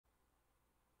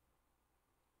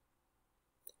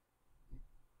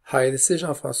Hi, this is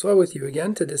Jean-Francois with you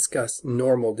again to discuss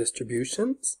normal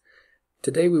distributions.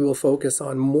 Today we will focus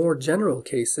on more general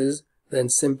cases than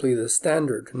simply the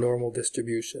standard normal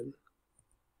distribution.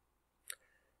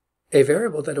 A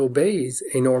variable that obeys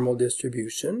a normal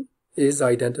distribution is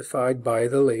identified by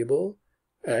the label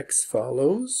x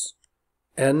follows,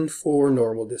 n for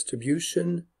normal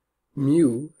distribution,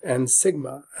 mu and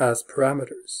sigma as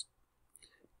parameters.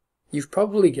 You've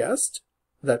probably guessed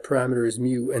that parameters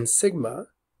mu and sigma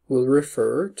will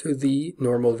refer to the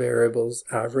normal variables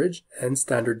average and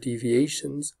standard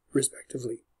deviations,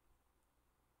 respectively.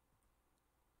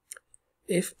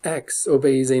 If x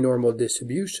obeys a normal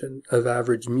distribution of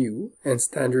average mu and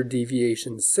standard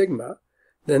deviation sigma,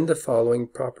 then the following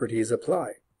properties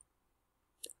apply.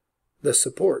 The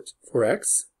support for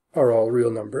x are all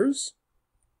real numbers.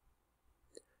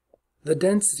 The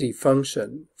density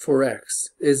function for x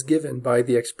is given by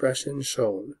the expression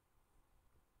shown.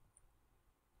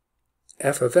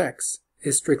 F of x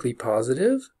is strictly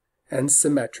positive and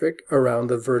symmetric around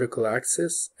the vertical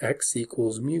axis x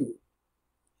equals mu.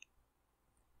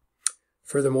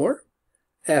 Furthermore,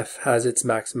 f has its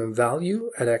maximum value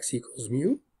at x equals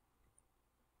mu.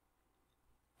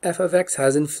 F of x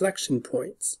has inflection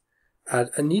points at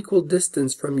an equal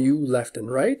distance from u left and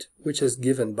right, which is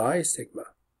given by sigma.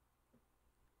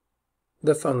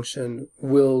 The function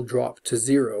will drop to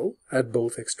 0 at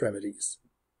both extremities.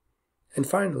 And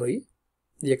finally,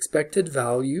 the expected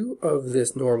value of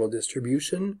this normal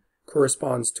distribution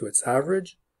corresponds to its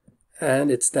average,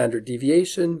 and its standard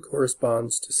deviation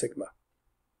corresponds to sigma.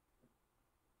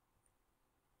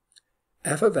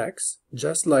 F of x,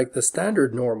 just like the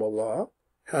standard normal law,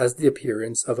 has the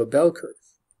appearance of a bell curve.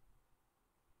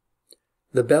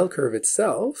 The bell curve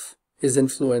itself is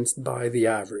influenced by the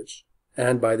average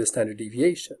and by the standard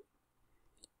deviation.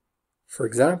 For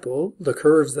example, the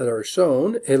curves that are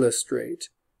shown illustrate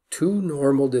two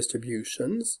normal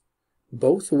distributions,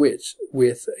 both which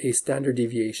with a standard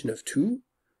deviation of 2,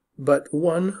 but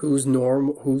one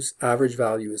whose average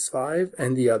value is 5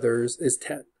 and the other's is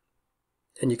 10.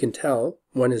 And you can tell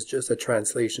one is just a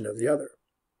translation of the other.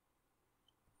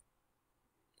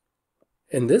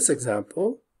 In this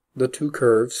example, the two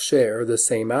curves share the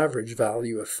same average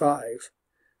value of 5.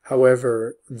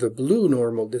 However, the blue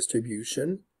normal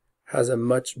distribution has a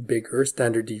much bigger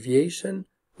standard deviation,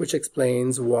 which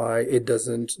explains why it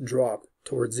doesn't drop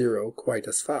towards 0 quite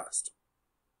as fast.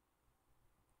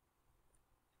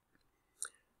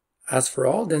 As for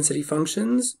all density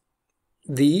functions,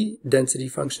 the density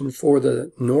function for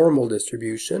the normal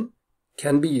distribution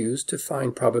can be used to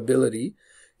find probability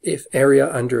if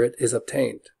area under it is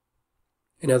obtained.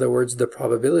 In other words, the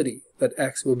probability that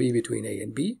x will be between a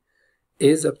and b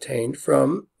is obtained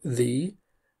from the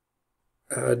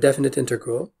definite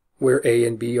integral where a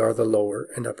and b are the lower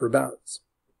and upper bounds.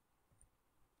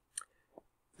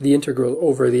 The integral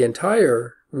over the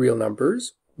entire real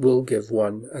numbers will give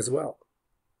 1 as well.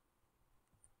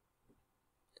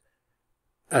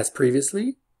 As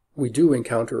previously, we do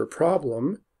encounter a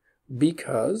problem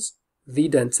because the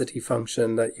density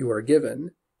function that you are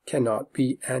given cannot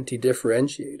be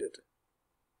anti-differentiated.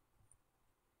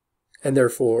 And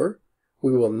therefore,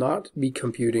 we will not be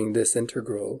computing this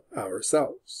integral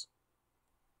ourselves.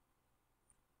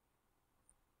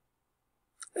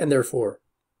 And therefore,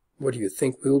 what do you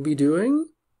think we will be doing?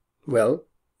 Well,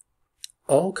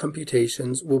 all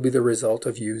computations will be the result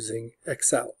of using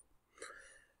Excel.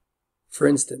 For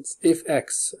instance, if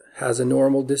x has a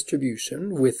normal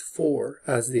distribution with 4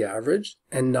 as the average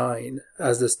and 9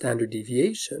 as the standard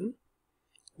deviation,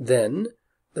 then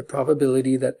the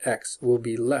probability that x will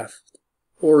be left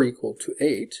or equal to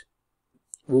 8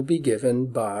 will be given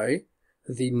by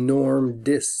the norm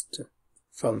dist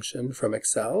function from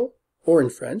Excel, or in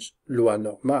French, loi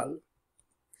normale.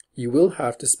 You will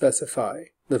have to specify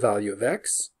the value of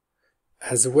x,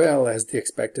 as well as the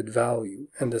expected value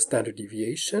and the standard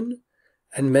deviation,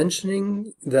 and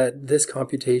mentioning that this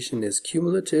computation is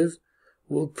cumulative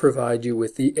will provide you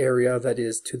with the area that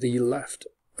is to the left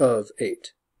of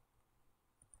 8.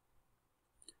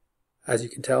 As you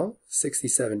can tell,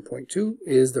 67.2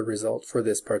 is the result for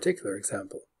this particular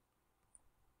example.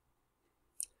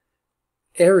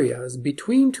 Areas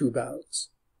between two bounds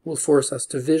will force us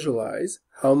to visualize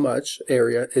how much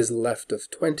area is left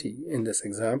of 20 in this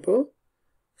example,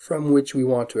 from which we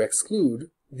want to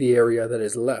exclude the area that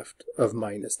is left of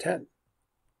minus 10,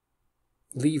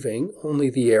 leaving only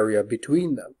the area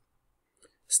between them.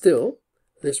 Still,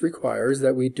 this requires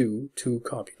that we do two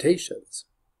computations.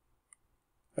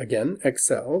 Again,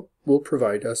 Excel will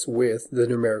provide us with the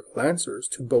numerical answers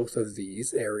to both of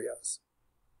these areas.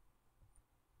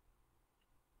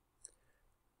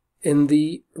 In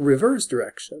the reverse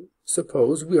direction,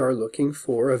 suppose we are looking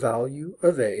for a value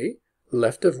of A,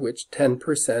 left of which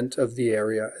 10% of the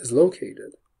area is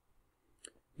located.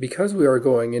 Because we are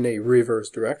going in a reverse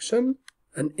direction,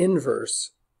 an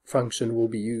inverse function will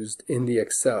be used in the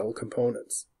Excel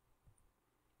components.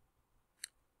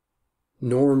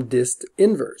 Norme dist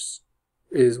inverse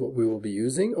is what we will be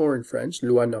using, or in French,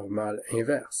 loi normale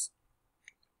inverse.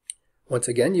 Once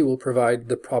again, you will provide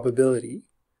the probability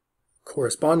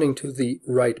corresponding to the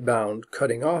right bound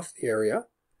cutting off the area,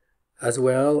 as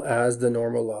well as the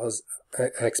normal law's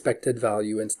expected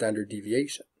value and standard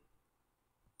deviation.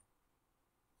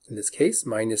 In this case,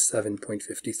 minus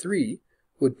 7.53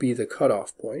 would be the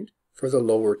cutoff point for the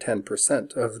lower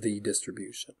 10% of the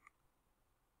distribution.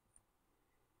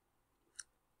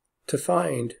 To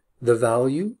find the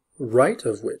value right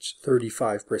of which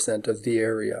 35% of the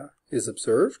area is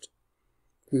observed,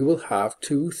 we will have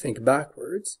to think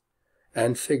backwards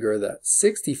and figure that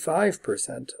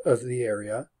 65% of the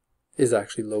area is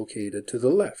actually located to the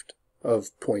left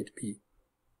of point B.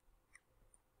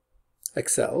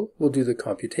 Excel will do the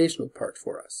computational part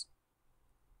for us.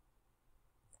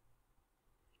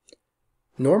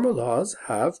 Normal laws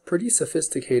have pretty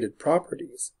sophisticated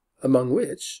properties, among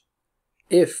which,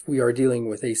 if we are dealing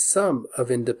with a sum of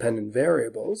independent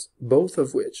variables, both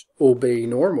of which obey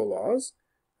normal laws,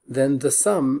 then the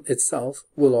sum itself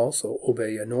will also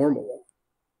obey a normal law.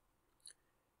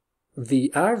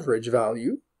 The average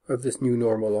value of this new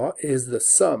normal law is the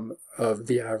sum of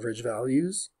the average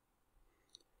values,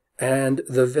 and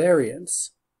the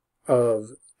variance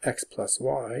of x plus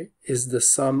y is the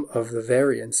sum of the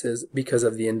variances because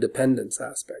of the independence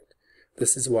aspect.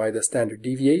 This is why the standard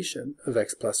deviation of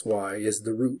x plus y is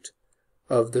the root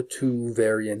of the two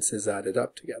variances added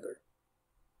up together.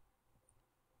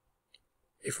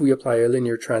 If we apply a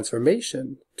linear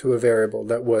transformation to a variable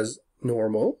that was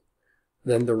normal,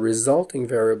 then the resulting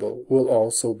variable will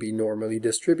also be normally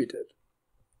distributed.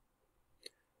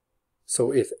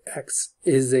 So if x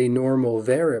is a normal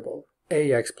variable,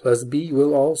 ax plus b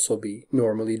will also be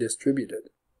normally distributed.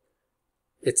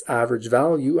 Its average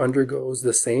value undergoes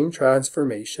the same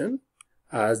transformation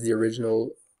as the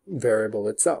original variable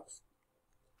itself.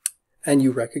 And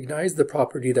you recognize the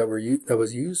property that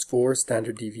was used for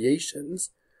standard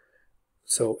deviations,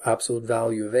 so absolute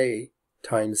value of A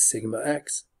times sigma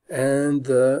x, and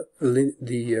the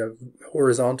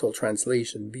horizontal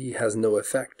translation B has no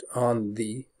effect on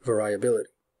the variability.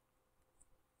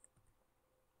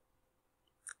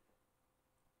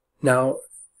 Now,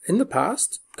 in the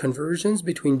past, conversions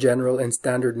between general and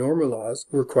standard normal laws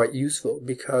were quite useful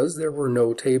because there were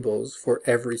no tables for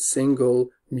every single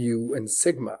mu and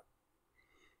sigma.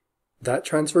 That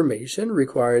transformation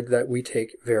required that we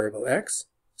take variable x,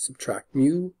 subtract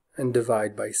mu, and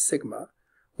divide by sigma,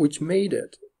 which made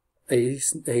it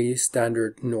a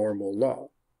standard normal law.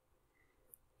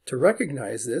 To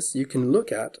recognize this, you can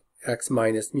look at x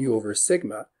minus mu over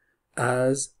sigma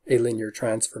as a linear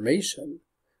transformation,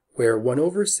 where 1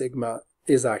 over sigma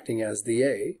is acting as the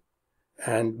A,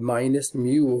 and minus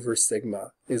mu over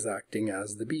sigma is acting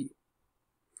as the B.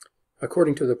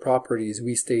 According to the properties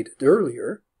we stated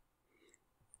earlier,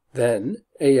 then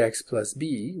ax plus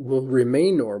b will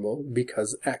remain normal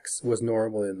because x was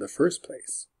normal in the first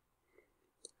place.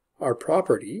 Our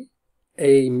property,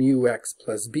 a mu x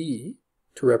plus b,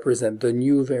 to represent the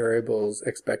new variable's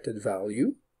expected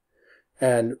value,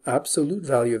 and absolute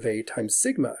value of a times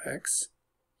sigma x,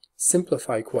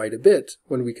 simplify quite a bit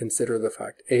when we consider the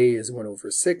fact a is 1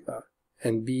 over sigma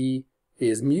and b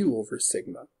is mu over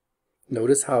sigma.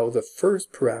 Notice how the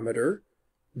first parameter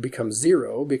becomes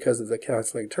 0 because of the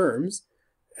canceling terms,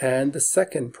 and the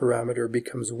second parameter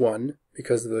becomes 1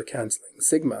 because of the canceling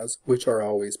sigmas, which are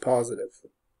always positive.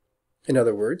 In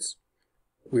other words,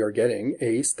 we are getting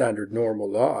a standard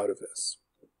normal law out of this.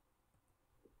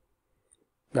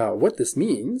 Now, what this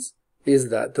means is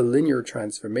that the linear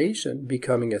transformation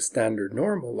becoming a standard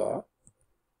normal law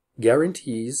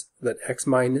guarantees that x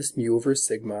minus mu over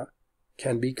sigma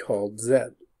can be called z.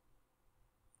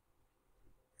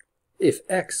 If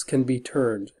x can be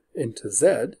turned into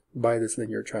z by this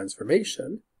linear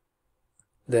transformation,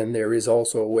 then there is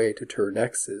also a way to turn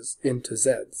x's into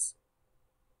z's,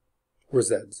 or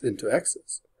z's into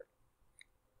x's.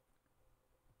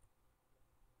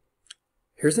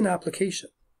 Here's an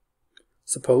application.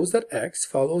 Suppose that x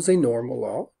follows a normal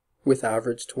law with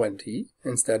average 20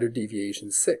 and standard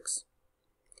deviation 6.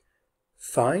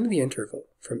 Find the interval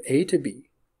from a to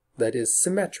b that is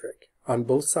symmetric on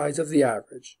both sides of the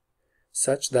average,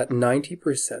 such that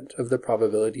 90% of the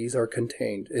probabilities are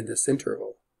contained in this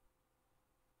interval.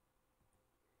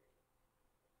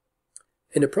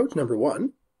 In approach number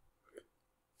 1,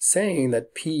 saying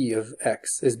that P of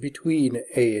x is between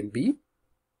A and B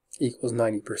equals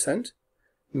 90%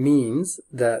 means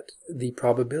that the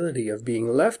probability of being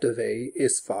left of A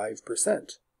is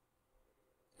 5%.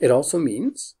 It also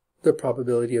means the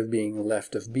probability of being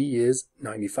left of B is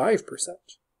 95%.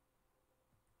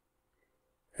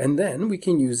 And then we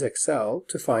can use Excel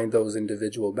to find those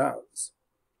individual bounds.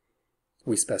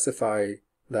 We specify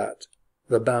that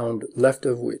the bound left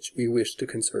of which we wish to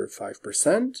conserve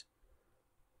 5%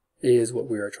 is what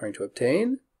we are trying to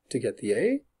obtain to get the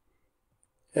A.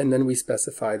 And then we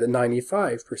specify that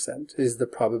 95% is the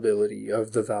probability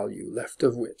of the value left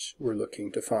of which we're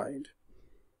looking to find.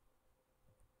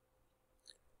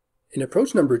 In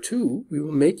approach number 2, we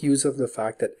will make use of the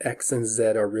fact that x and z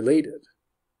are related.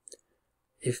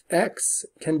 If x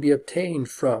can be obtained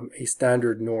from a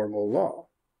standard normal law,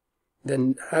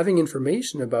 then having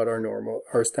information about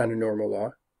our standard normal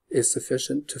law is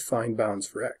sufficient to find bounds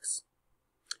for x.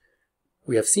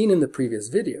 We have seen in the previous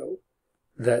video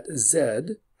that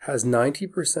z has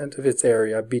 90% of its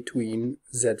area between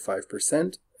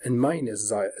z5% and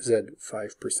minus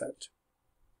z5%.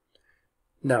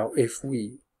 Now, if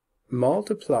we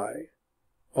multiply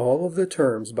all of the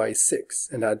terms by 6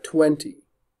 and add 20,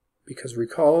 because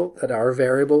recall that our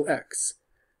variable x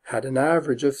had an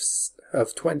average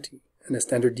of 20 and a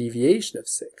standard deviation of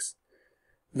 6,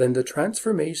 then the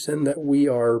transformation that we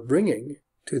are bringing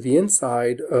to the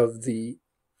inside of the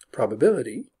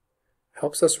probability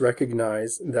helps us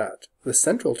recognize that the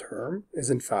central term is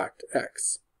in fact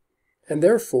x, and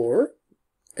therefore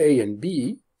A and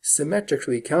B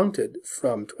symmetrically counted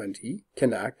from 20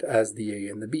 can act as the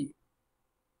A and the B.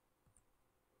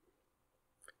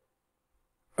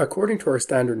 According to our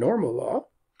standard normal law,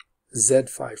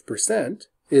 z5%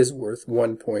 is worth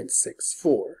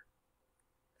 1.64.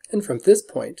 And from this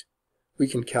point, we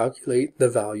can calculate the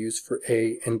values for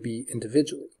A and B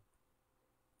individually.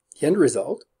 The end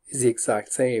result is the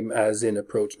exact same as in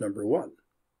approach number 1.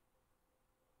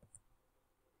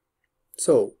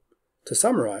 So, to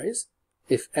summarize,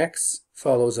 if x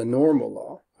follows a normal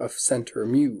law of center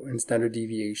mu and standard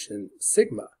deviation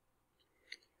sigma,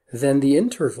 then the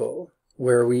interval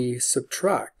where we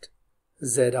subtract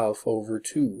z alpha over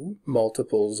 2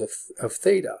 multiples of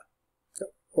theta,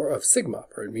 or of sigma,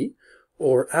 pardon me,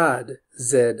 or add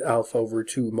z alpha over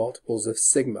 2 multiples of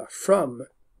sigma from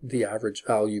the average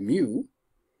value mu,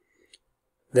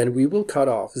 then we will cut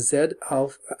off z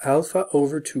alpha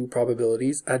over 2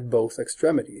 probabilities at both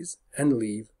extremities and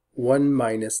leave 1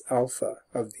 minus alpha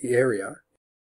of the area